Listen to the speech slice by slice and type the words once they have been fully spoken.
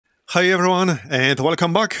Hi everyone, and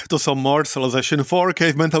welcome back to some more Civilization 4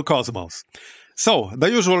 Caveman2Cosmos. So, the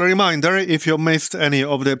usual reminder, if you missed any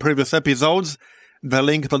of the previous episodes, the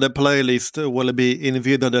link to the playlist will be in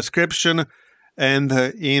video description and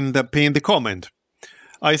in the pinned comment.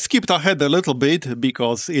 I skipped ahead a little bit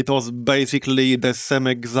because it was basically the same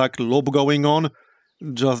exact loop going on,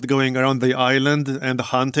 just going around the island and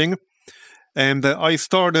hunting. And I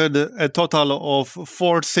started a total of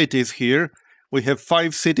 4 cities here. We have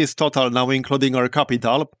 5 cities total now, including our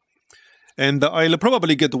capital. And I'll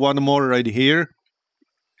probably get one more right here.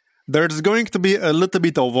 There's going to be a little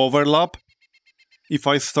bit of overlap. If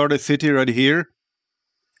I start a city right here,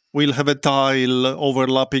 we'll have a tile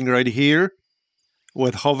overlapping right here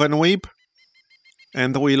with Hovenweep.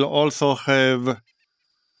 And we'll also have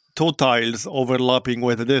 2 tiles overlapping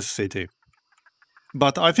with this city.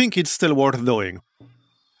 But I think it's still worth doing.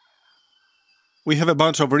 We have a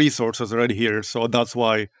bunch of resources right here, so that's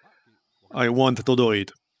why I want to do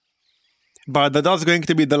it. But that's going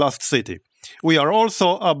to be the last city. We are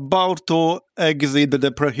also about to exit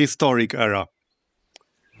the prehistoric era.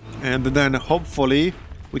 And then hopefully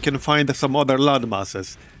we can find some other land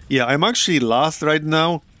masses. Yeah, I'm actually last right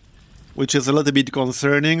now, which is a little bit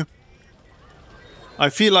concerning. I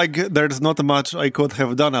feel like there's not much I could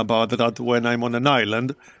have done about that when I'm on an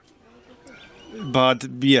island. But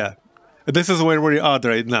yeah. This is where we're at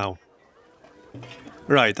right now.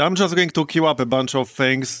 Right, I'm just going to queue up a bunch of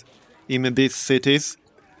things in these cities.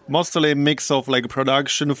 Mostly a mix of like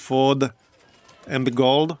production, food, and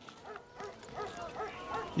gold.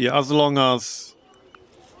 Yeah, as long as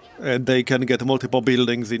they can get multiple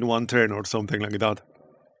buildings in one turn or something like that.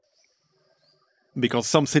 Because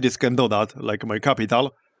some cities can do that, like my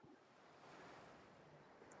capital.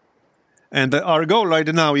 And our goal right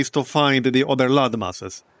now is to find the other land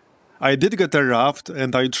masses. I did get a raft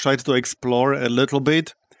and I tried to explore a little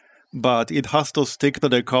bit, but it has to stick to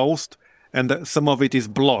the coast and some of it is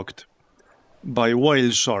blocked by whale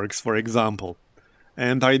sharks, for example.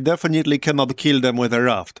 And I definitely cannot kill them with a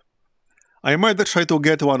raft. I might try to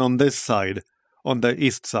get one on this side, on the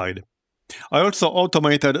east side. I also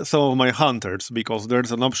automated some of my hunters, because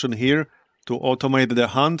there's an option here to automate the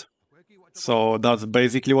hunt. So that's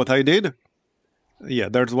basically what I did. Yeah,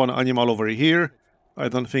 there's one animal over here. I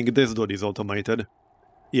don't think this dude is automated.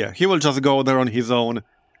 Yeah, he will just go there on his own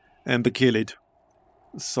and kill it.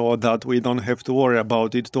 So that we don't have to worry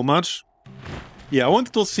about it too much. Yeah, I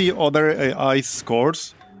want to see other AI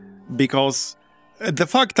scores. Because the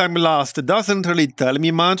fact I'm last doesn't really tell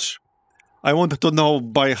me much. I want to know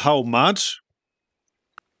by how much.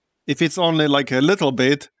 If it's only like a little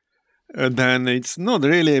bit, then it's not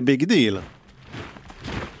really a big deal.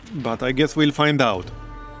 But I guess we'll find out.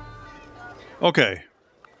 Okay.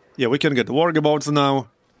 Yeah, we can get workboats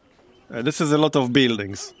now. This is a lot of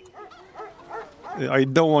buildings. I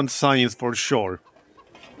don't want science for sure.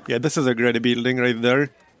 Yeah, this is a great building right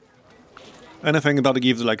there. Anything that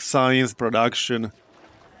gives like science, production.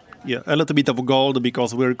 Yeah, a little bit of gold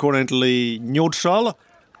because we're currently neutral.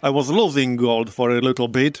 I was losing gold for a little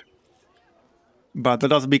bit. But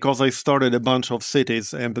that's because I started a bunch of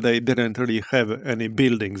cities and they didn't really have any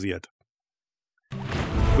buildings yet.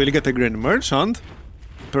 We'll get a green merchant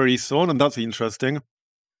pretty soon, and that's interesting.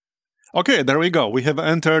 Okay, there we go. We have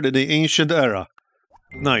entered the ancient era.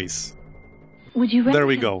 Nice. Would you rather there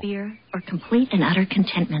we have go. Beer or complete and utter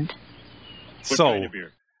contentment? So,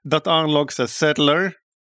 that unlocks a settler.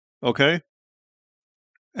 Okay.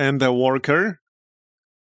 And a worker.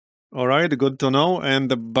 Alright, good to know. And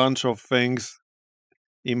a bunch of things.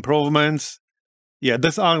 Improvements. Yeah,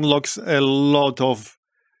 this unlocks a lot of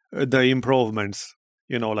the improvements.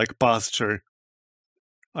 You know, like pasture.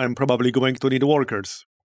 I'm probably going to need workers.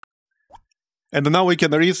 And now we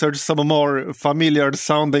can research some more familiar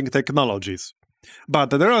sounding technologies. But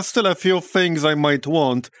there are still a few things I might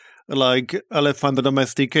want, like elephant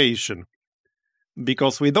domestication.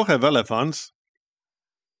 Because we don't have elephants.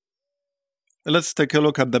 Let's take a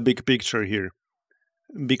look at the big picture here.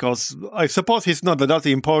 Because I suppose it's not that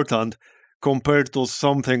important compared to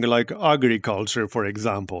something like agriculture, for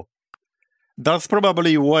example. That's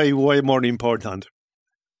probably way more important.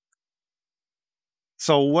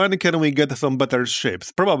 So when can we get some better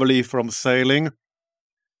ships? Probably from sailing.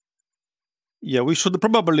 Yeah, we should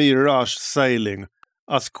probably rush sailing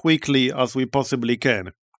as quickly as we possibly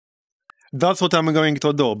can. That's what I'm going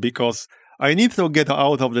to do, because I need to get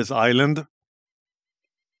out of this island.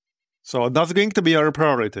 So that's going to be our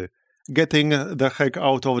priority. Getting the heck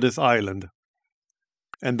out of this island.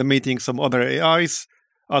 And meeting some other AIs,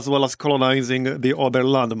 as well as colonizing the other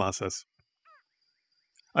land masses.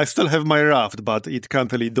 I still have my raft, but it can't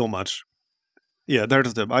really do much. Yeah,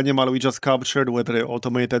 there's the animal we just captured with the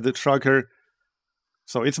automated tracker.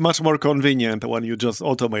 So it's much more convenient when you just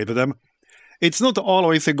automate them. It's not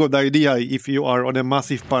always a good idea if you are on a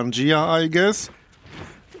massive Pangea, I guess.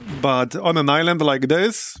 But on an island like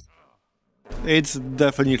this, it's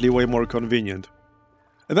definitely way more convenient.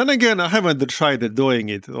 And then again, I haven't tried doing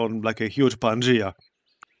it on like a huge Pangea.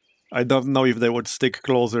 I don't know if they would stick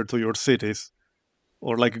closer to your cities.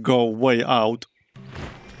 Or like go way out.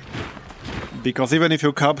 Because even if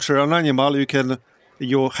you capture an animal,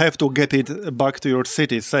 you have to get it back to your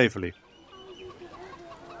city safely.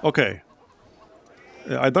 Okay.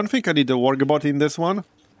 I don't think I need a workbot in this one.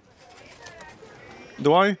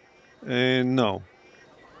 Do I? No.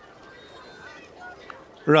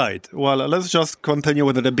 Right, well, let's just continue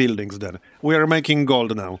with the buildings then. We are making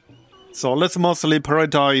gold now. So let's mostly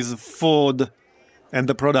prioritize food and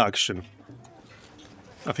the production.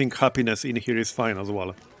 I think happiness in here is fine as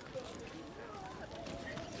well.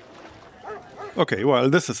 Okay, well,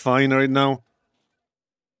 this is fine right now.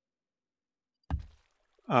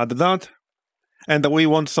 Add that. And we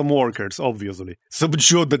want some workers, obviously.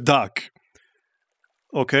 Subdue the duck.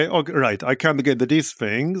 Okay, right, I can't get these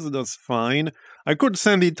things, that's fine. I could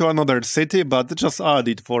send it to another city, but just add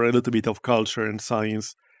it for a little bit of culture and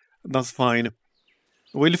science. That's fine.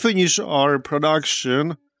 We'll finish our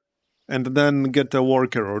production and then get a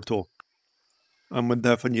worker or two. I'm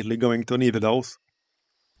definitely going to need those.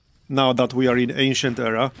 Now that we are in ancient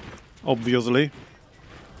era, obviously.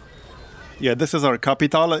 Yeah, this is our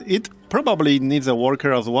capital. It probably needs a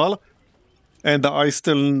worker as well. And I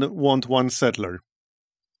still want one settler.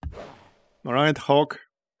 Alright, hawk.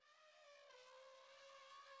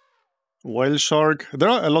 Whale shark. There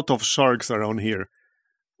are a lot of sharks around here.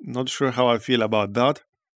 Not sure how I feel about that.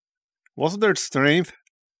 What's their strength?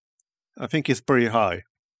 I think it's pretty high.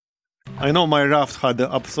 I know my raft had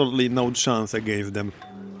absolutely no chance against them.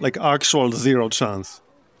 Like actual 0 chance.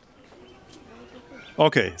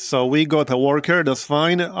 Okay, so we got a worker, that's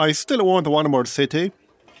fine. I still want one more city.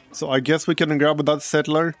 So I guess we can grab that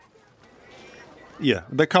settler. Yeah,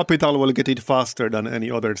 the capital will get it faster than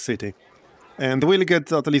any other city. And we'll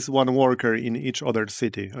get at least one worker in each other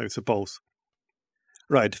city, I suppose.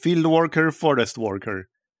 Right, field worker, forest worker.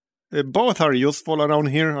 Both are useful around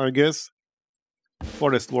here, I guess.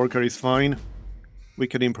 Forest worker is fine. We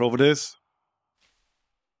can improve this.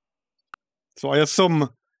 So I assume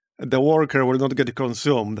the worker will not get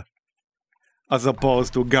consumed, as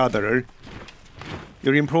opposed to gatherer.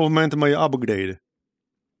 Your improvement may upgrade.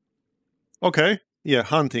 Okay, yeah,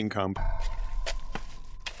 hunting camp.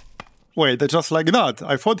 Wait, just like that?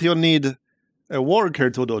 I thought you need a worker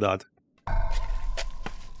to do that.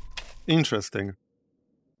 Interesting.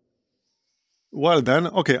 Well then,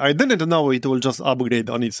 okay, I didn't know it will just upgrade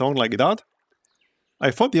on its own like that.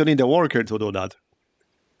 I thought you need a worker to do that.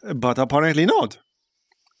 But apparently not.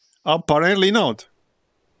 Apparently not.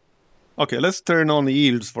 Okay, let's turn on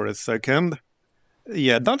yields for a second.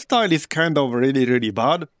 Yeah, that tile is kind of really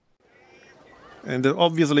bad. And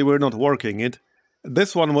obviously we're not working it.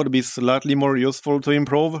 This one would be slightly more useful to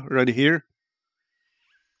improve, right here.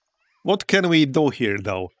 What can we do here,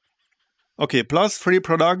 though? Okay, +3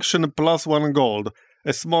 production, +1 gold.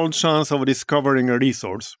 A small chance of discovering a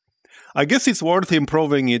resource. I guess it's worth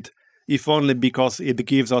improving it, if only because it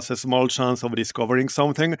gives us a small chance of discovering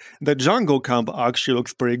something. The jungle camp actually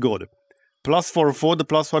looks pretty good. +4 food,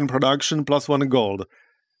 +1 production, +1 gold.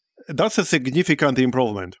 That's a significant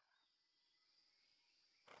improvement.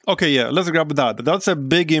 Okay, yeah, let's grab that. That's a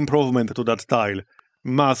big improvement to that tile.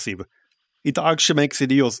 Massive. It actually makes it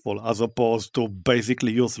useful, as opposed to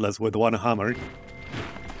basically useless with one hammer.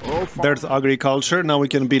 There's agriculture, now we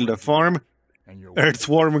can build a farm.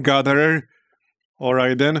 Earthworm gatherer.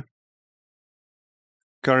 Alright then.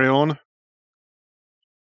 Carry on.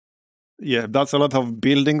 Yeah, that's a lot of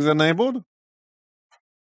buildings enabled.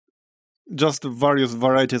 Just various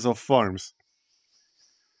varieties of farms.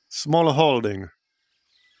 Small holding.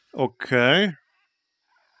 Okay.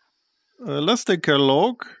 Let's take a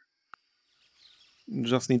look.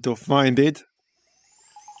 Just need to find it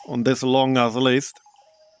on this long-ass list.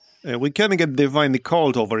 We can get Divine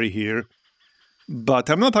Cult over here, but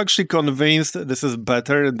I'm not actually convinced this is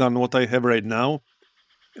better than what I have right now,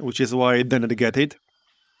 which is why I didn't get it.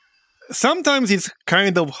 Sometimes it's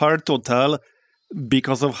kind of hard to tell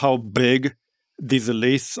because of how big these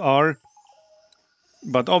lists are,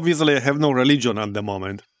 but obviously I have no religion at the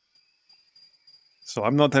moment. So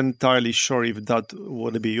I'm not entirely sure if that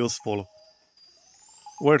would be useful.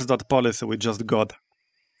 Where's that policy we just got?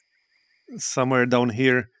 Somewhere down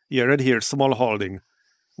here. Yeah, right here, small holding.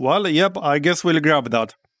 Well, yep, I guess we'll grab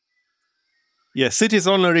that. Yeah, cities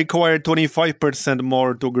only require 25%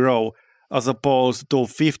 more to grow, as opposed to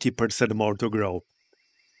 50% more to grow.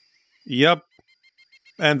 Yep.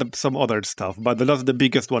 And some other stuff, but that's the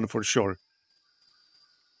biggest one for sure.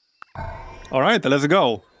 Alright, let's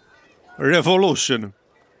go. Revolution.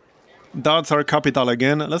 That's our capital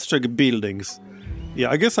again. Let's check buildings.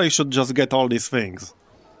 Yeah, I guess I should just get all these things.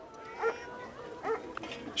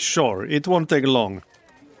 Sure, it won't take long.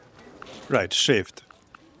 Right, shift.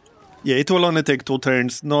 Yeah, it will only take 2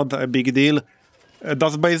 turns, not a big deal.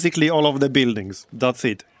 That's basically all of the buildings. That's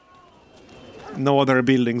it. No other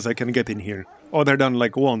buildings I can get in here, other than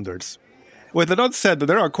like wonders. With that said,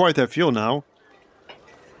 there are quite a few now.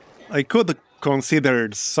 I could consider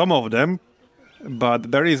some of them,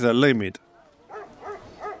 but there is a limit.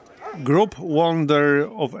 Group Wonder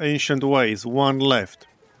of Ancient Ways, 1 left.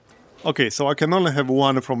 Okay, so I can only have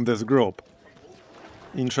 1 from this group.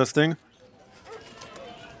 Interesting.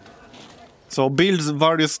 So builds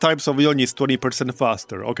various types of units 20%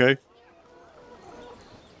 faster, okay.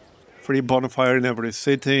 Free bonfire in every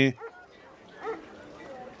city.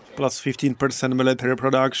 Plus 15% military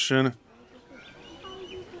production.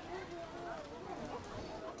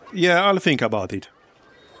 Yeah, I'll think about it.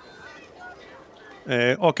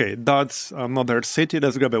 Okay, that's another city.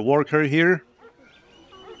 Let's grab a worker here.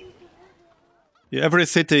 Yeah, every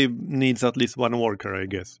city needs at least 1 worker, I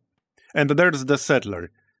guess. And there's the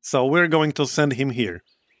settler. So we're going to send him here.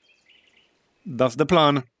 That's the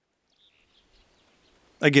plan.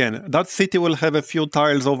 Again, that city will have a few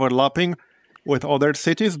tiles overlapping with other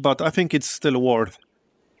cities, but I think it's still worth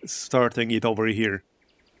starting it over here.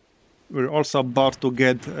 We're also about to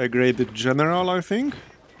get a great general, I think.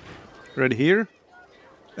 Right here.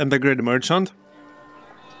 And a great merchant.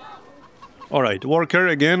 Alright, worker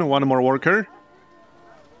again, 1 more worker.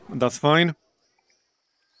 That's fine.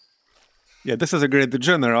 Yeah, this is a great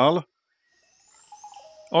general.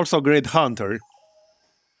 Also great hunter.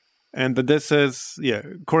 And this is, yeah,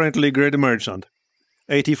 currently great merchant.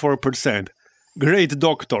 84%. Great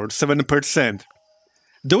doctor, 7%.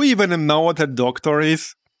 Do we even know what a doctor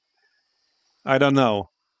is? I don't know.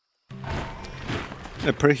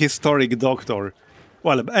 A prehistoric doctor.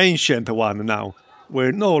 Well, an ancient one now.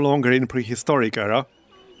 We're no longer in prehistoric era.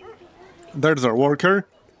 There's our worker.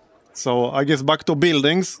 So I guess back to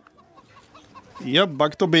buildings. Yep,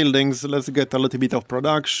 back to buildings. Let's get a little bit of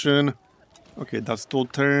production. Okay, that's 2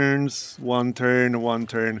 turns. 1 turn, 1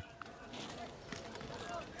 turn.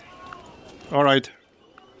 Alright.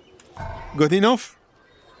 Good enough?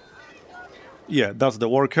 Yeah, that's the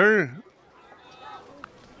worker.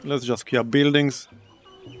 Let's just queue up buildings.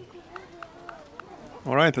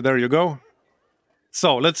 Alright, there you go.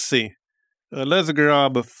 So, let's see. Let's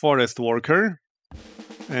grab forest worker.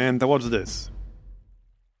 And what's this?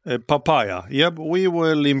 Papaya. Yep, we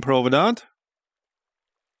will improve that.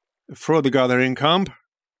 Fruit gathering camp.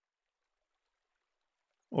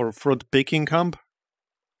 Or fruit picking camp.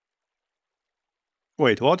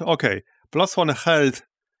 Wait, what? Okay. +1 health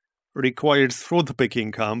requires fruit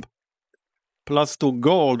picking camp. +2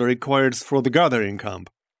 gold requires fruit gathering camp.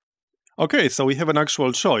 Okay, so we have an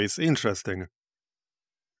actual choice. Interesting.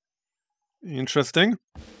 Interesting.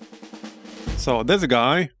 So this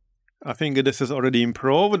guy, I think this is already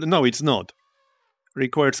improved. No, it's not.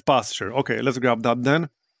 Requires pasture. Okay, let's grab that then.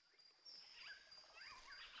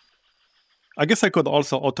 I guess I could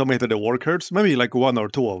also automate the workers, maybe like 1 or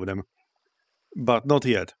 2 of them. But not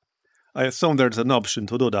yet. I assume there's an option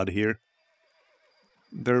to do that here.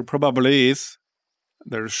 There probably is.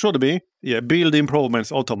 There should be. Yeah, build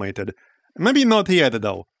improvements automated. Maybe not yet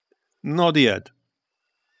though. Not yet.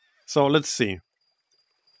 So let's see.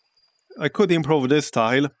 I could improve this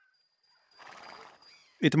tile.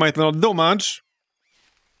 It might not do much,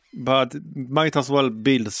 but might as well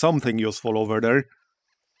build something useful over there.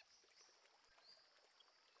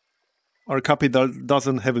 Our capital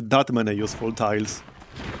doesn't have that many useful tiles.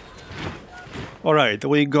 Alright,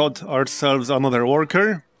 we got ourselves another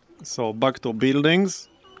worker. So back to buildings.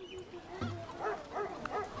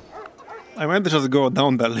 I might just go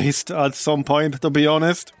down the list at some point, to be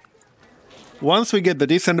honest. Once we get the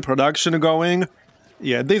decent production going,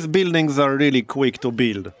 yeah, these buildings are really quick to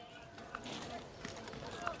build.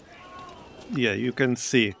 Yeah, you can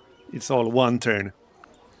see, it's all 1 turn.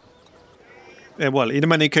 Well, in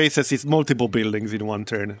many cases it's multiple buildings in 1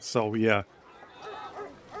 turn, so yeah.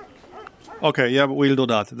 Okay, yeah, we'll do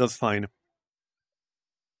that, that's fine.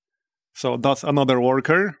 So that's another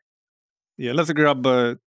worker. Yeah, let's grab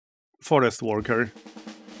a forest worker.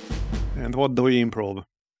 And what do we improve?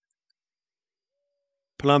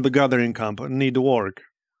 Plant the gathering camp, need work.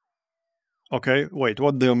 Okay, wait,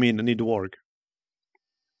 what do you mean need work?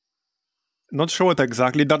 Not sure what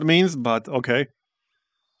exactly that means, but okay.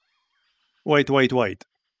 Wait.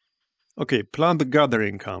 Okay, plant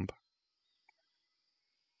gathering camp.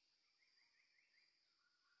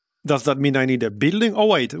 Does that mean I need a building? Oh,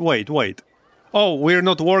 wait. Oh, we're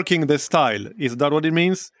not working the style. Is that what it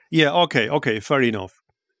means? Yeah, okay, fair enough.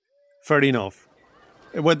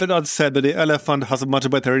 With that said, the elephant has much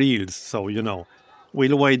better yields, so,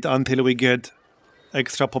 we'll wait until we get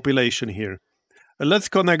extra population here. Let's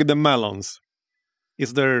connect the melons.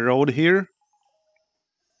 Is there a road here?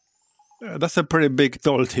 That's a pretty big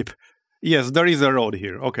toll tip. Yes, there is a road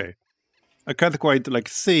here, okay. I can't quite,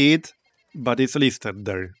 see it, but it's listed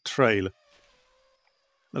there. Trail.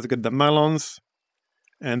 Let's get the melons.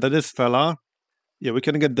 And this fella. Yeah, we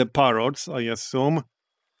can get the parrots, I assume.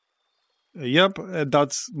 Yep,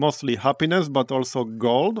 that's mostly happiness, but also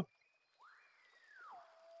gold.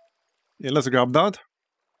 Yeah, let's grab that.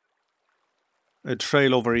 A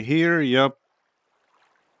trail over here, yep.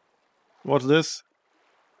 What's this?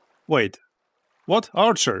 Wait. What?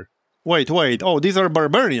 Archer. Wait. Oh, these are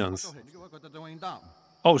barbarians.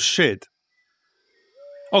 Oh, shit.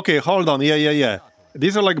 Okay, hold on. Yeah.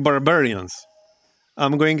 These are like barbarians.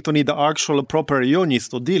 I'm going to need the actual proper units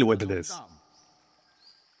to deal with this.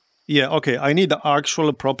 Yeah, okay, I need the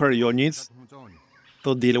actual proper units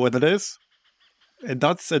to deal with this. And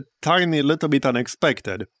that's a tiny little bit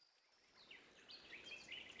unexpected.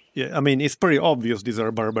 Yeah, I mean, it's pretty obvious these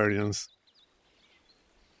are barbarians.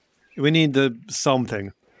 We need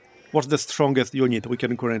something. What's the strongest unit we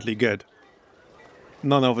can currently get?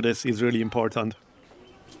 None of this is really important.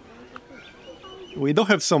 We do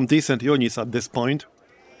have some decent units at this point.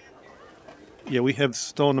 Yeah, we have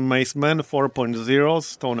Stone Maceman 4.0,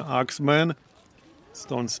 Stone Axeman,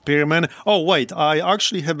 Stone Spearman. Oh, wait, I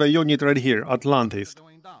actually have a unit right here, Atlantis.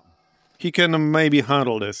 He can maybe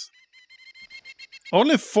handle this.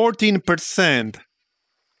 Only 14%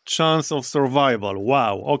 chance of survival.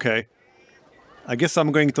 Wow, okay. I guess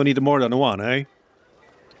I'm going to need more than one, eh?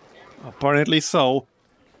 Apparently so.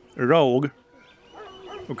 Rogue.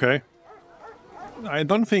 Okay. I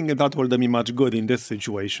don't think that will do me much good in this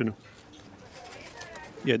situation.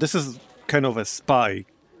 Yeah, this is kind of a spy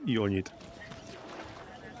unit.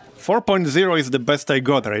 4.0 is the best I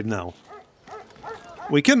got right now.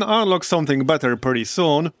 We can unlock something better pretty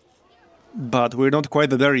soon, but we're not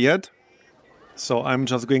quite there yet. So I'm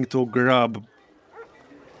just going to grab,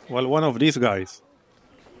 well, one of these guys.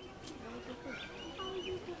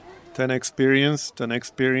 10 experience.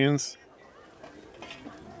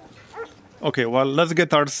 Okay, well, let's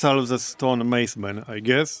get ourselves a Stone Maceman, I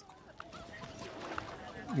guess.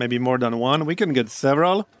 Maybe more than one. We can get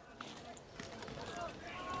several.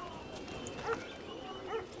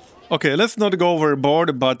 Okay, let's not go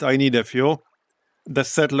overboard, but I need a few. The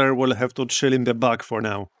settler will have to chill in the back for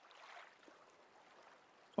now.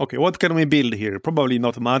 Okay, what can we build here? Probably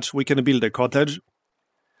not much. We can build a cottage.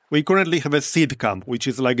 We currently have a seed camp, which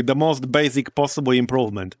is like the most basic possible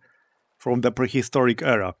improvement from the prehistoric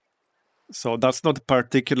era. So that's not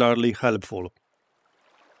particularly helpful.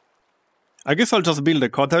 I guess I'll just build a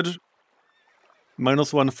cottage.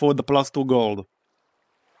 -1 food, +2 gold.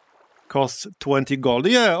 Costs 20 gold.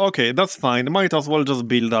 Yeah, okay, that's fine. Might as well just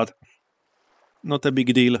build that. Not a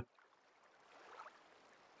big deal.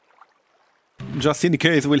 Just in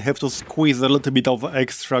case we'll have to squeeze a little bit of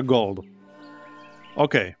extra gold.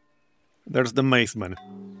 Okay. There's the Maceman.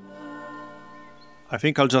 I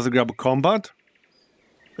think I'll just grab combat.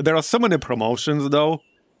 There are so many promotions though.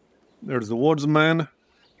 There's the Woodsman.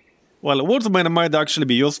 Well, Woodsman might actually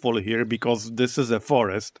be useful here because this is a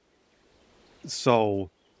forest. So,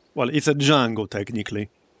 well, it's a jungle technically.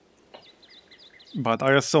 But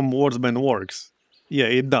I assume Woodsman works. Yeah,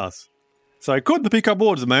 it does. So I could pick up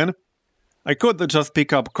Woodsman. I could just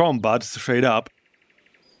pick up combat straight up.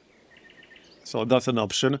 So that's an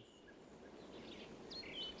option.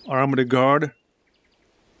 Armored guard.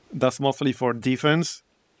 That's mostly for defense.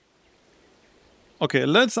 Okay,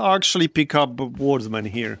 let's actually pick up Woodsman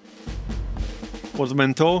here.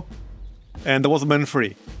 Woodsman 2 and Woodsman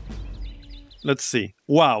 3. Let's see.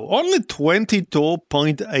 Wow, only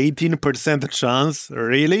 22.18% chance?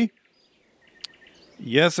 Really?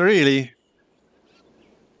 Yes, really.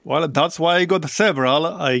 Well, that's why I got several,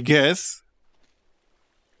 I guess.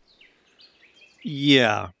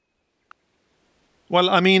 Yeah. Well,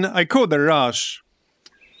 I mean, I could rush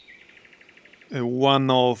one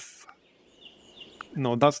of...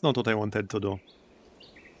 No, that's not what I wanted to do.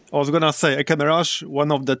 I was gonna say, I can rush one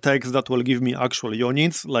of the techs that will give me actual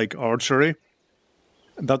units, like archery.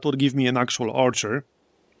 That would give me an actual archer.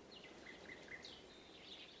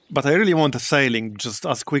 But I really want a sailing just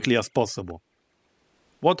as quickly as possible.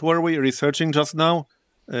 What were we researching just now?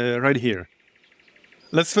 Right here.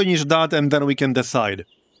 Let's finish that and then we can decide.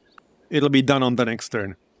 It'll be done on the next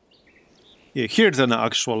turn. Yeah, here's an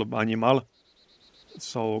actual animal.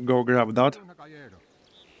 So go grab that.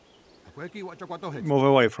 Move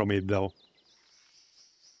away from it though.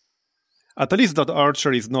 At least that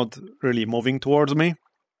archer is not really moving towards me.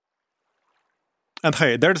 And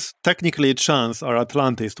hey, there's technically a chance our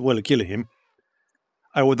Atlantist will kill him.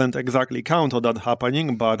 I wouldn't exactly count on that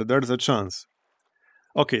happening, but there's a chance.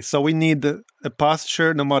 Okay, so we need a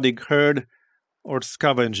pasture, nomadic herd, or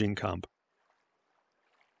scavenging camp.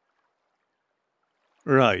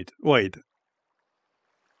 Right, wait.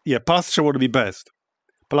 Yeah, pasture would be best.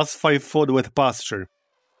 +5 food with pasture.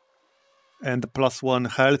 And +1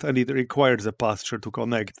 health, and it requires a pasture to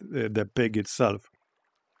connect the pig itself.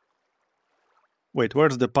 Wait,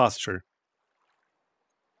 where's the pasture?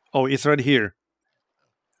 Oh, it's right here.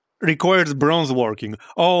 Requires bronze working.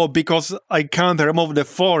 Oh, because I can't remove the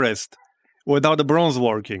forest without the bronze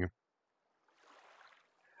working.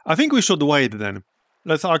 I think we should wait then.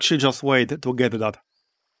 Let's actually just wait to get that.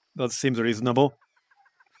 That seems reasonable.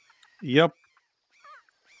 Yep.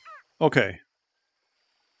 Okay.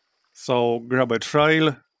 So, grab a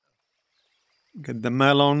trail. Get the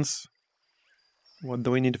melons. What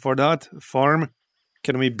do we need for that? Farm.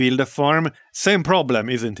 Can we build a farm? Same problem,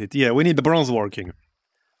 isn't it? Yeah, we need the bronze working.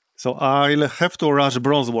 So I'll have to rush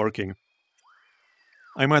bronze working.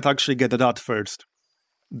 I might actually get that first.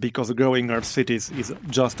 Because growing our cities is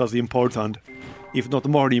just as important, if not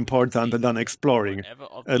more important than exploring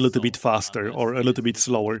a little bit faster or a little bit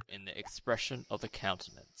slower. In the expression of the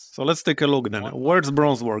countenance. So let's take a look then. Where's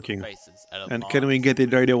bronze working? And can we get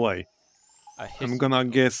it right away? I'm gonna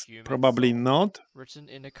guess probably not. Written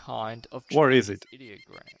in a kind of Where is it?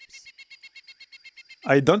 ideograms.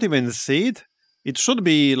 I don't even see it. It should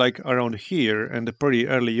be like around here and pretty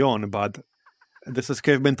early on, but this is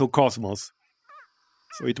Caveman2Cosmos.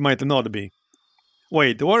 So it might not be.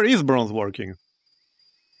 Wait, where is bronze working?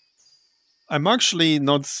 I'm actually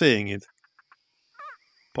not seeing it.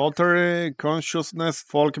 Pottery, consciousness,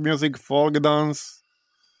 folk music, folk dance,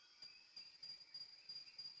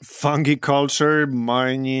 fungi culture,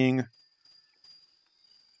 mining.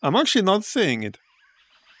 I'm actually not seeing it.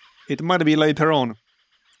 It might be later on.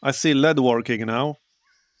 I see lead working now.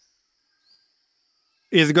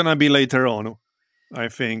 It's gonna be later on, I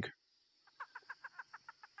think.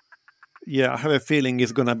 Yeah, I have a feeling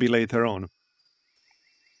it's gonna be later on.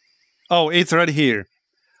 Oh, it's right here.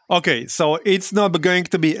 Okay, so it's not going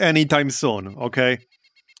to be anytime soon, okay?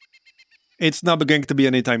 It's not going to be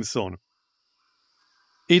anytime soon.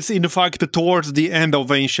 It's in fact towards the end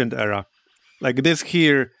of Ancient Era. Like this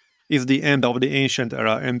here is the end of the Ancient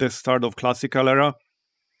Era and the start of Classical Era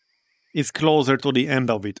is closer to the end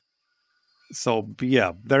of it. So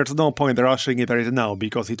yeah, there's no point rushing it right now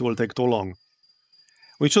because it will take too long.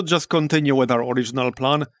 We should just continue with our original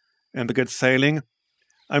plan and get sailing.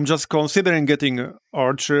 I'm just considering getting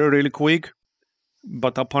archery really quick,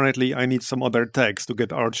 but apparently I need some other techs to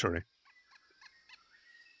get archery.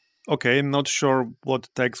 Okay, not sure what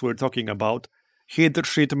techs we're talking about. Heat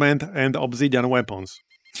treatment and obsidian weapons.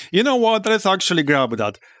 You know what, let's actually grab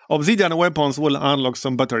that. Obsidian weapons will unlock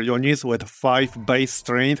some better units with 5 base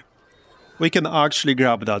strength. We can actually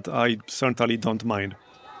grab that, I certainly don't mind.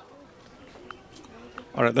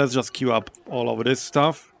 Alright, let's just queue up all of this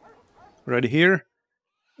stuff. Right here.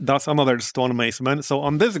 That's another stone maceman. So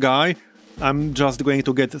on this guy, I'm just going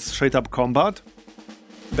to get straight up combat.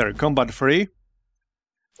 There, combat free.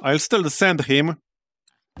 I'll still send him.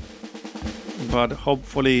 But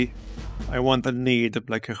hopefully I won't need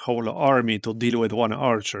like a whole army to deal with one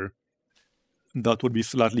archer. That would be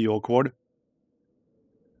slightly awkward.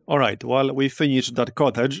 Alright, well, we finished that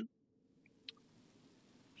cottage.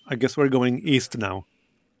 I guess we're going east now.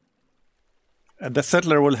 And the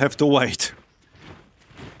settler will have to wait.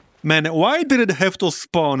 Man, why did it have to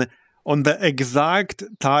spawn on the exact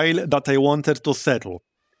tile that I wanted to settle?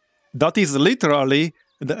 That is literally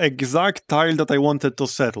the exact tile that I wanted to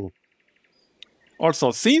settle.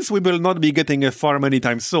 Also, since we will not be getting a farm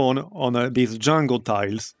anytime soon on these jungle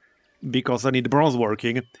tiles, because I need bronze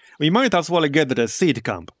working, we might as well get the seed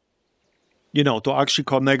camp. You know, to actually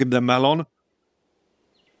connect the melon.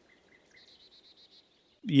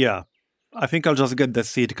 Yeah, I think I'll just get the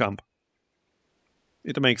seed camp.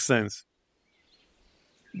 It makes sense.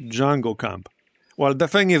 Jungle camp. Well, the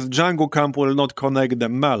thing is, jungle camp will not connect the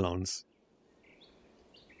melons.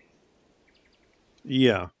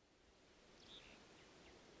 Yeah.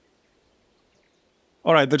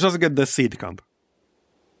 Alright, just get the seed camp.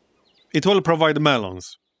 It will provide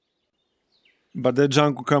melons. But the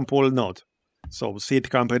jungle camp will not. So seed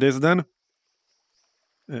camp it is then.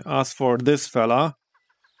 As for this fella,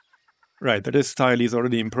 right, this tile is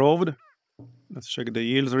already improved. Let's check the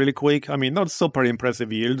yields really quick. I mean, not super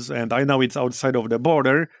impressive yields, and I know it's outside of the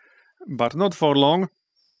border, but not for long.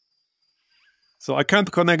 So I can't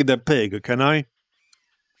connect the pig, can I?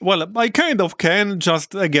 Well, I kind of can,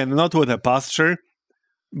 just, again, not with a pasture,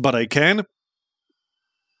 but I can.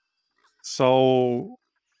 So,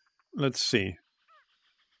 let's see.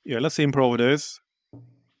 Yeah, let's improve this.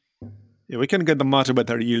 Yeah, we can get much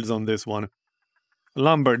better yields on this one.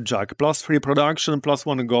 Lumberjack, +3 production,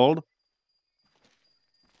 +1 gold.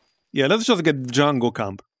 Yeah, let's just get Django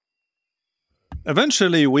camp.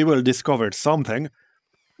 Eventually, we will discover something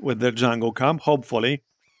with the Django camp, hopefully.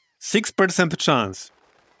 6% chance.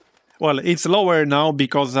 Well, it's lower now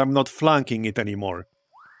because I'm not flanking it anymore.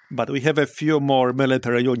 But we have a few more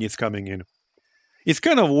military units coming in. It's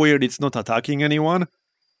kind of weird it's not attacking anyone.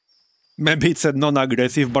 Maybe it's a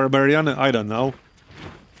non-aggressive barbarian, I don't know.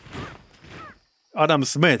 Adam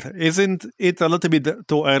Smith, isn't it a little bit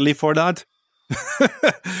too early for that?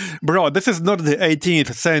 Bro, this is not the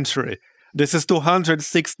 18th century. This is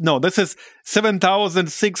 206... No, this is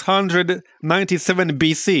 7697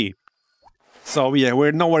 BC. So yeah,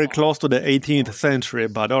 we're nowhere close to the 18th century,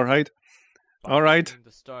 but alright. Alright.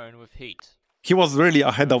 The stone with heat. He was really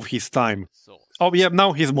ahead of his time. Oh yeah,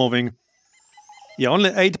 now he's moving. Yeah,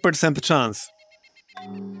 only 8% chance.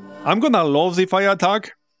 I'm gonna lose if I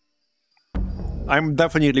attack. I'm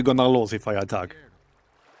definitely gonna lose if I attack.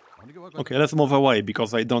 Okay, let's move away,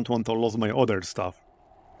 because I don't want to lose my other stuff.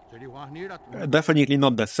 Definitely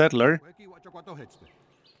not the settler.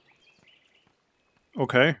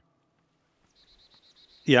 Okay.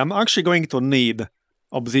 Yeah, I'm actually going to need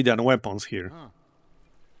obsidian weapons here.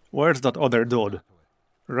 Where's that other dude?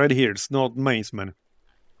 Right here, Snot Maceman.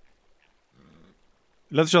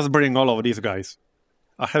 Let's just bring all of these guys.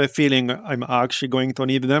 I have a feeling I'm actually going to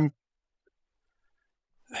need them.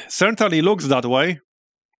 Certainly looks that way.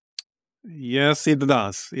 Yes, it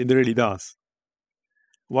does. It really does.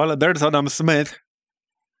 Well, there's Adam Smith.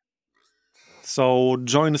 So,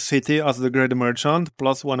 join city as the great merchant.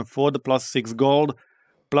 +1 food, +6 gold,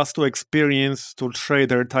 +2 experience to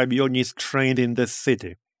trader type units trained in this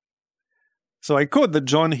city. So I could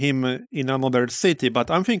join him in another city,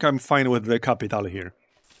 but I think I'm fine with the capital here.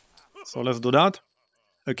 So let's do that.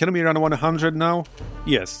 Can we run 100 now?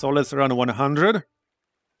 Yes, so let's run 100.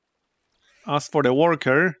 As for the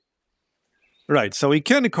worker... Right, so we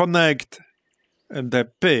can connect the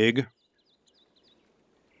pig.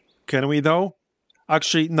 Can we though?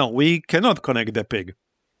 Actually, no, we cannot connect the pig.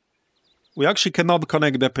 We actually cannot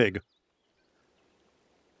connect the pig.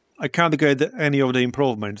 I can't get any of the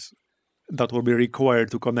improvements that will be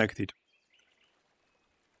required to connect it.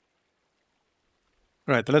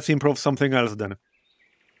 Right, let's improve something else then.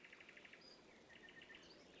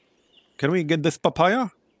 Can we get this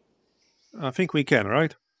papaya? I think we can,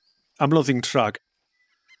 right? I'm losing track.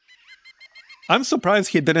 I'm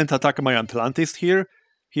surprised he didn't attack my Atlantis here.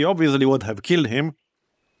 He obviously would have killed him.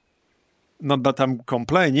 Not that I'm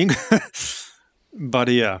complaining. But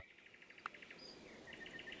yeah.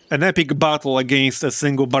 An epic battle against a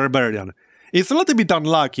single barbarian. It's a little bit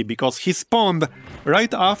unlucky because he spawned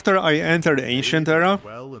right after I entered the Ancient Era.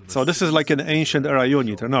 So this is like an Ancient Era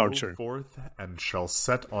unit, an archer.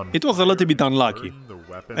 It was a little bit unlucky.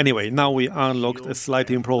 Anyway, now we unlocked a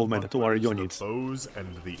slight improvement to our units.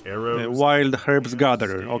 Wild Herbs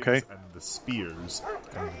Gatherer, okay.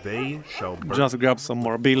 Just grab some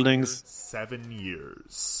more buildings. 7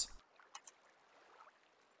 years.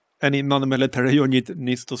 Any non-military unit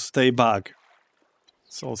needs to stay back.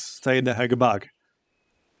 So stay the heck back.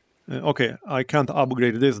 Okay, I can't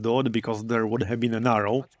upgrade this dude because there would have been an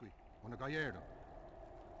arrow.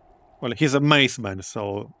 Well, he's a maceman,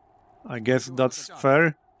 so I guess that's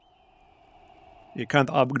fair. You can't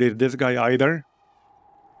upgrade this guy either.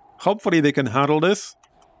 Hopefully they can handle this.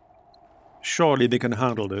 Surely they can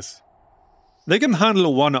handle this. They can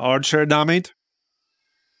handle one archer, damn it.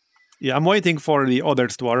 Yeah, I'm waiting for the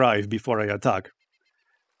others to arrive before I attack.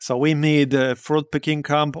 So we need fruit picking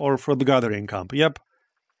camp or fruit gathering camp. Yep,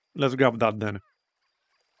 let's grab that then.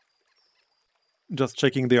 Just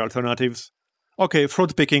checking the alternatives. Okay,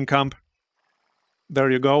 fruit picking camp. There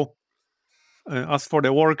you go. As for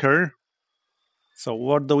the worker, so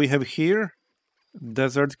what do we have here?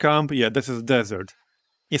 Desert camp. Yeah, this is desert.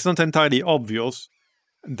 It's not entirely obvious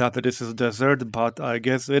that this is desert, but I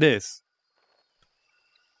guess it is.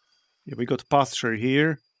 Yeah, we got pasture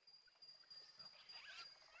here.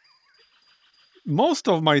 Most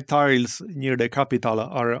of my tiles near the capital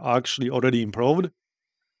are actually already improved,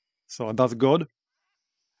 so that's good.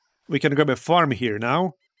 We can grab a farm here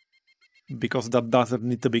now, because that doesn't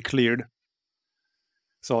need to be cleared.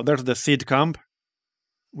 So there's the seed camp.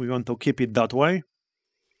 We want to keep it that way.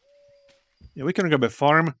 Yeah, we can grab a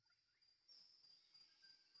farm.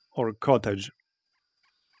 Or cottage.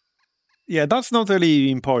 Yeah, that's not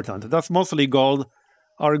really important. That's mostly gold.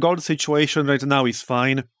 Our gold situation right now is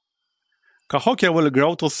fine. Cahokia will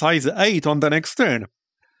grow to size 8 on the next turn.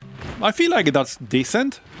 I feel like that's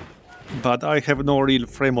decent, but I have no real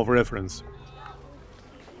frame of reference.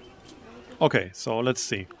 Okay, so let's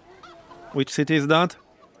see. Which city is that?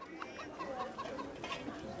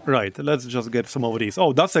 Right, let's just get some of these.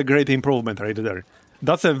 Oh, that's a great improvement right there.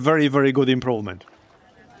 That's a very, very good improvement.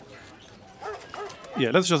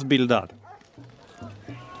 Yeah, let's just build that.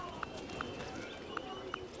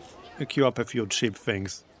 Queue up a few cheap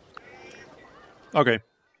things. Okay.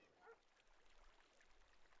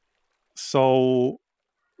 So,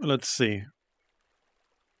 let's see.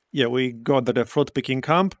 Yeah, we got the fruit picking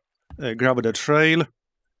camp. Grab the trail.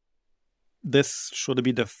 This should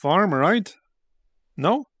be the farm, right?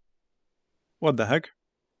 No? What the heck?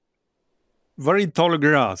 Very tall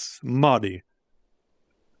grass. Muddy.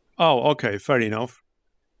 Oh, okay, fair enough.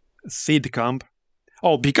 Seed camp.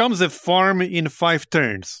 Oh, becomes a farm in 5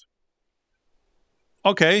 turns.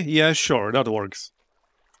 Okay, yeah, sure, that works.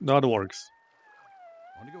 That works.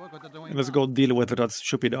 Let's go deal with that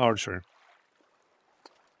stupid archer.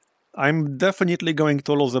 I'm definitely going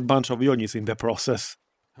to lose a bunch of units in the process.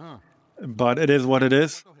 But it is what it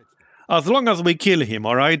is. As long as we kill him,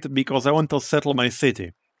 alright? Because I want to settle my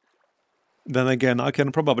city. Then again, I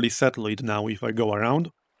can probably settle it now if I go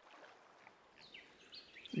around.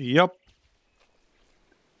 Yup.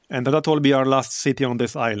 And that will be our last city on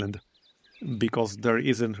this island. Because there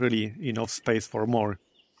isn't really enough space for more.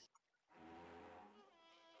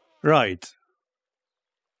 Right.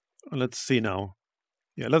 Let's see now.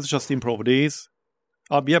 Yeah, let's just improve these.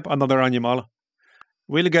 Yep, another animal.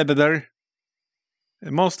 We'll get there.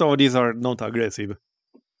 Most of these are not aggressive.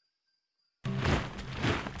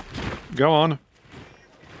 Go on.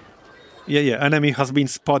 Yeah, enemy has been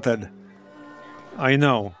spotted. I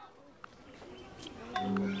know.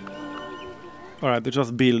 Alright,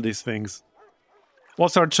 just build these things.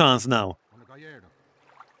 What's our chance now?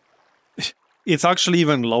 It's actually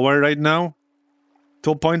even lower right now.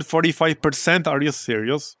 2.45%, are you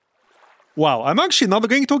serious? Wow, I'm actually not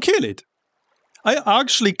going to kill it. I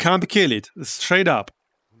actually can't kill it, straight up.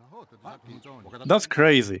 That's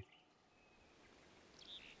crazy.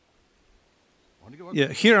 Yeah,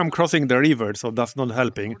 here I'm crossing the river, so that's not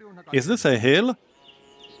helping. Is this a hill?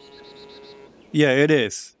 Yeah, it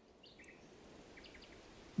is.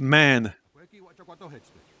 Man.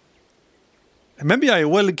 Maybe I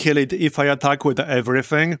will kill it if I attack with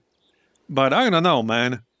everything. But I don't know,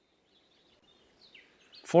 man.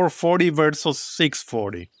 440 versus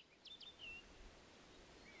 640.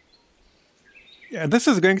 Yeah, this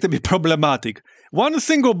is going to be problematic. One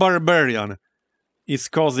single barbarian is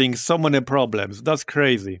causing so many problems. That's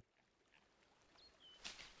crazy.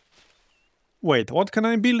 Wait, what can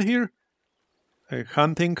I build here? A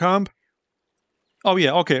hunting camp? Oh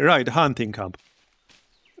yeah, okay, right, hunting camp.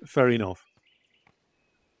 Fair enough.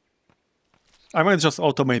 I might just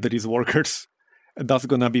automate these workers. And that's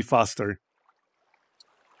gonna be faster.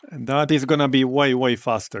 And that is gonna be way, way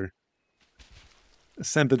faster.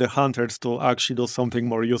 Send the hunters to actually do something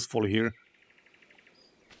more useful here.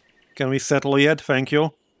 Can we settle yet? Thank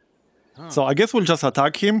you. So I guess we'll just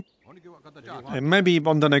attack him. And maybe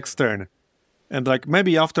on the next turn. And like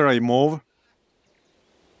maybe after I move.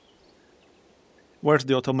 Where's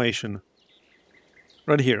the automation?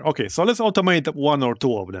 Right here. Okay, so let's automate 1 or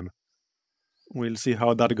 2 of them. We'll see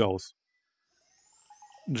how that goes.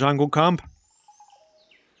 Jungle camp.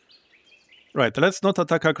 Right, let's not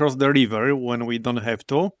attack across the river when we don't have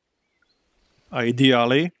to.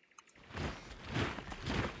 Ideally.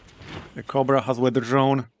 The Cobra has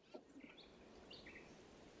withdrawn.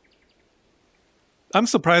 I'm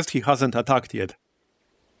surprised he hasn't attacked yet.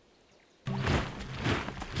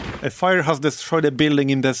 A fire has destroyed a building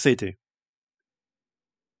in the city.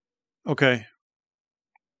 Okay.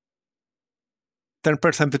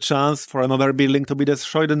 10% chance for another building to be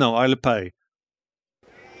destroyed? No, I'll pay.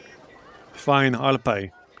 Fine, I'll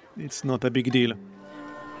pay. It's not a big deal.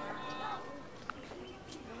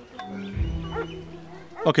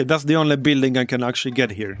 Okay, that's the only building I can actually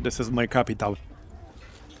get here. This is my capital.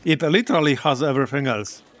 It literally has everything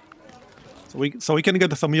else. So we can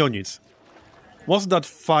get some units. What's that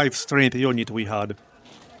 5 strength unit we had?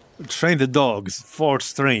 Trained dogs, 4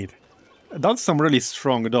 strength. That's some really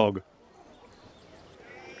strong dog.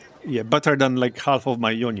 Yeah, better than like half of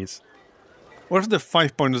my units. Where's the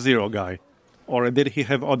 5.0 guy? Or did he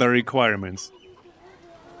have other requirements?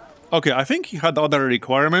 Okay, I think he had other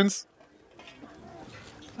requirements.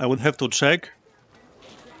 I would have to check.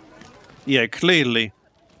 Yeah, clearly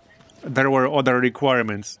there were other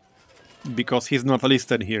requirements, because he's not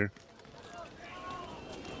listed here.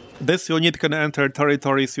 This unit can enter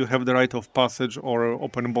territories you have the right of passage or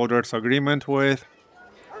open borders agreement with.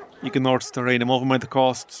 Ignores terrain movement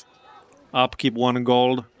costs. Upkeep 1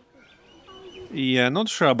 gold. Yeah, not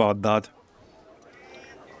sure about that.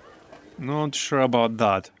 Not sure about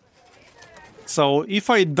that. So, if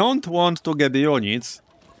I don't want to get the units,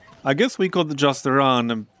 I guess we could just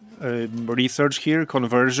run research here,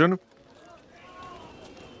 conversion.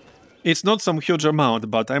 It's not some huge amount,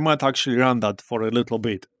 but I might actually run that for a little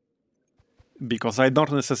bit. Because I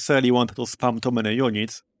don't necessarily want to spam too many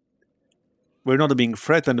units. We're not being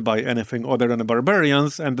threatened by anything other than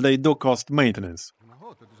barbarians, and they do cost maintenance.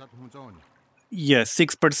 Yeah,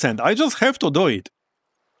 6%. I just have to do it.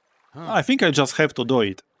 I think I just have to do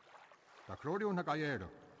it.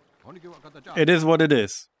 It is what it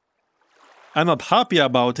is. I'm not happy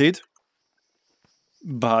about it,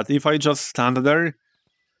 but if I just stand there,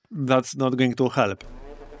 that's not going to help.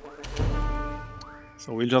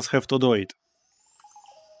 So we'll just have to do it.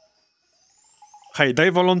 Hey, they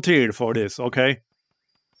volunteered for this, okay?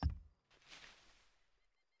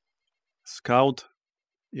 Scout.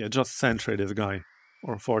 Yeah, just sentry this guy.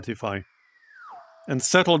 Or fortify. And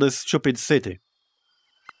settle this stupid city.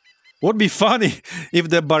 Would be funny if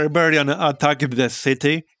the barbarian attacked the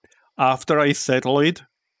city after I settle it.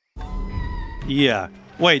 Yeah.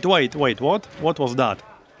 Wait, what? What was that?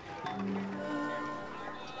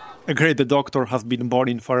 A great doctor has been born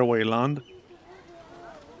in faraway land.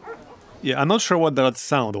 Yeah, I'm not sure what that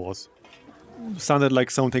sound was. Sounded like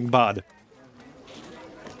something bad.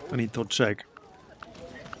 I need to check.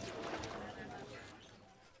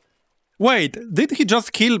 Wait, did he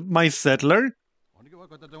just kill my settler?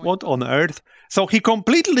 What on earth? So he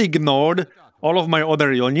completely ignored all of my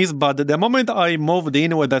other units, but the moment I moved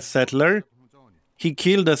in with a settler, he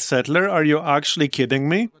killed the settler? Are you actually kidding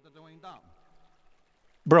me?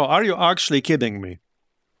 Bro, are you actually kidding me?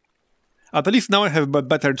 At least now I have a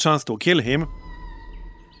better chance to kill him.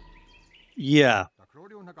 Yeah.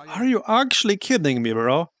 Are you actually kidding me,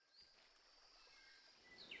 bro?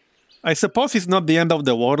 I suppose it's not the end of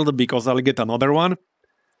the world because I'll get another one.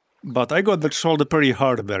 But I got trolled pretty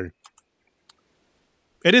hard there.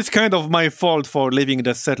 It is kind of my fault for leaving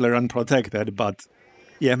the settler unprotected, but...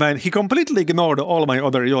 yeah, man, he completely ignored all my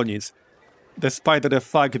other units. Despite the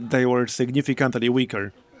fact they were significantly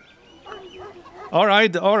weaker.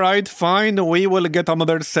 Alright, fine, we will get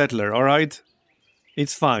another settler, alright?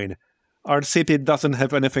 It's fine. Our city doesn't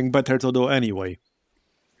have anything better to do anyway.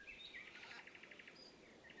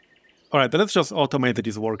 Alright, let's just automate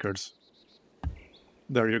these workers.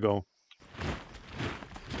 There you go.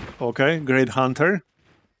 Okay, great hunter.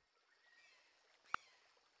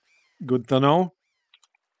 Good to know.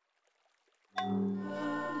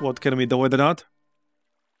 What can we do with that?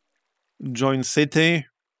 Join city.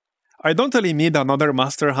 I don't really need another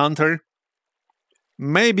master hunter.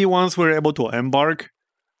 Maybe once we're able to embark.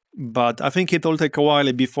 But I think it will take a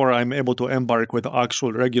while before I'm able to embark with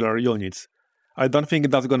actual regular units. I don't think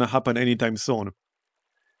that's gonna happen anytime soon.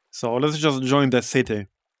 So let's just join the city.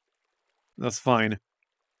 That's fine.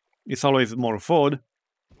 It's always more food.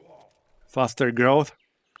 Faster growth.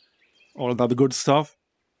 All that good stuff.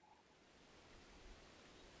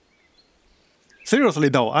 Seriously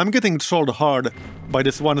though, I'm getting trolled hard by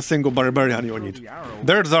this one single barbarian unit.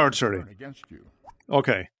 There's archery.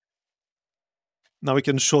 Okay. Now we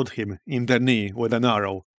can shoot him in the knee with an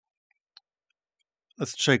arrow.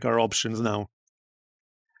 Let's check our options now.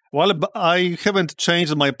 Well, I haven't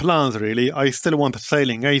changed my plans really. I still want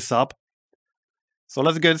sailing ASAP. So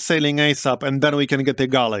let's get sailing ASAP and then we can get a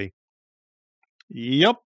galley.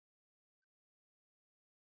 Yep.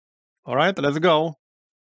 Alright, let's go.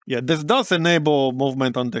 Yeah, this does enable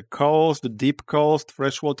movement on the coast, the deep coast,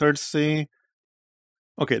 freshwater sea.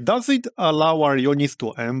 Okay, does it allow our units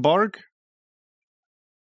to embark?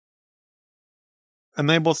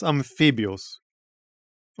 Enables amphibious.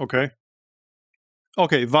 Okay.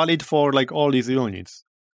 Okay, valid for like all these units.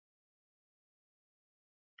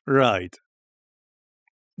 Right.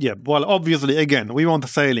 Yeah, well, obviously, again, we want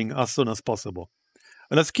sailing as soon as possible.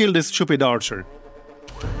 Let's kill this stupid archer.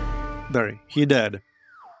 There, he dead.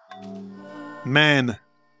 Man.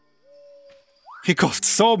 He caused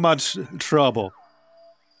so much trouble.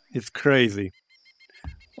 It's crazy.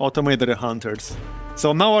 Automate the hunters.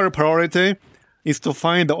 So now our priority is to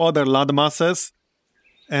find the other land masses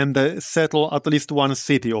and settle at least one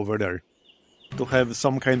city over there. to have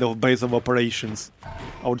some kind of base of operations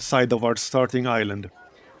outside of our starting island.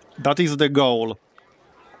 That is the goal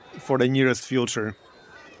for the nearest future.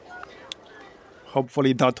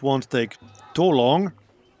 Hopefully that won't take too long.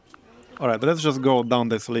 Alright, let's just go down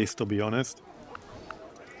this list, to be honest.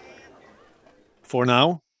 For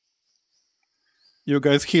now. You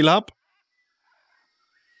guys heal up.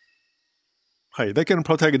 Hey, they can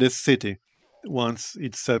protect this city once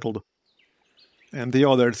it's settled. And the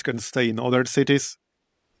others can stay in other cities.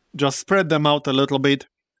 Just spread them out a little bit.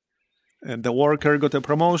 And the worker got a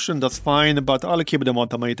promotion, that's fine, but I'll keep them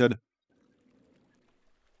automated.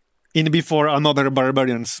 In before another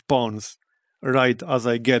barbarian spawns, right as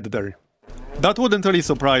I get there. That wouldn't really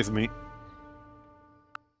surprise me.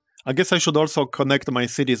 I guess I should also connect my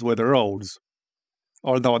cities with roads.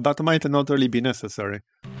 Although that might not really be necessary.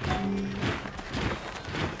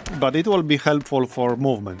 But it will be helpful for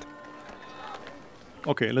movement.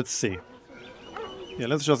 Okay, let's see. Yeah,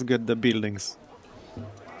 let's just get the buildings.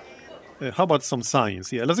 How about some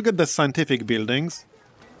science? Yeah, let's get the scientific buildings.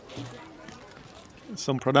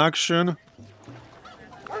 Some production.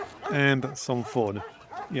 And some food.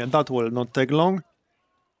 Yeah, that will not take long.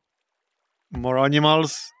 More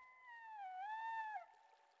animals.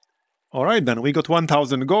 Alright then, we got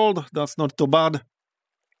 1000 gold. That's not too bad.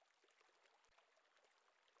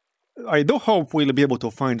 I do hope we'll be able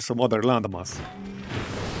to find some other landmass.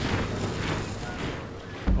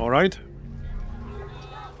 Alright.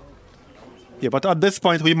 Yeah, but at this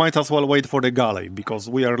point we might as well wait for the galley, because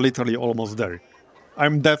we are literally almost there.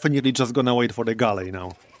 I'm definitely just gonna wait for the galley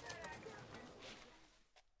now.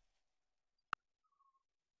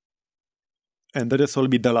 And this will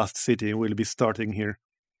be the last city we'll be starting here.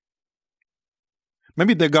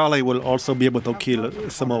 Maybe the galley will also be able to kill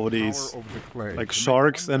some of these, like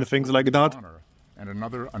sharks and things like that.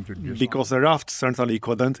 Because the raft certainly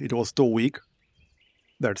couldn't, it was too weak.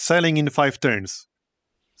 They're sailing in 5 turns.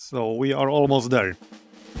 So we are almost there.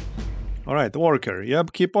 Alright, worker,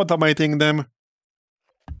 yep, keep automating them.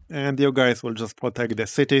 And you guys will just protect the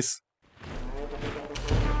cities.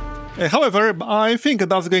 However, I think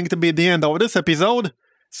that's going to be the end of this episode.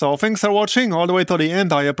 So thanks for watching all the way to the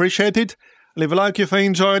end, I appreciate it. Leave a like if you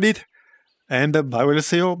enjoyed it. And I will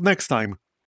see you next time.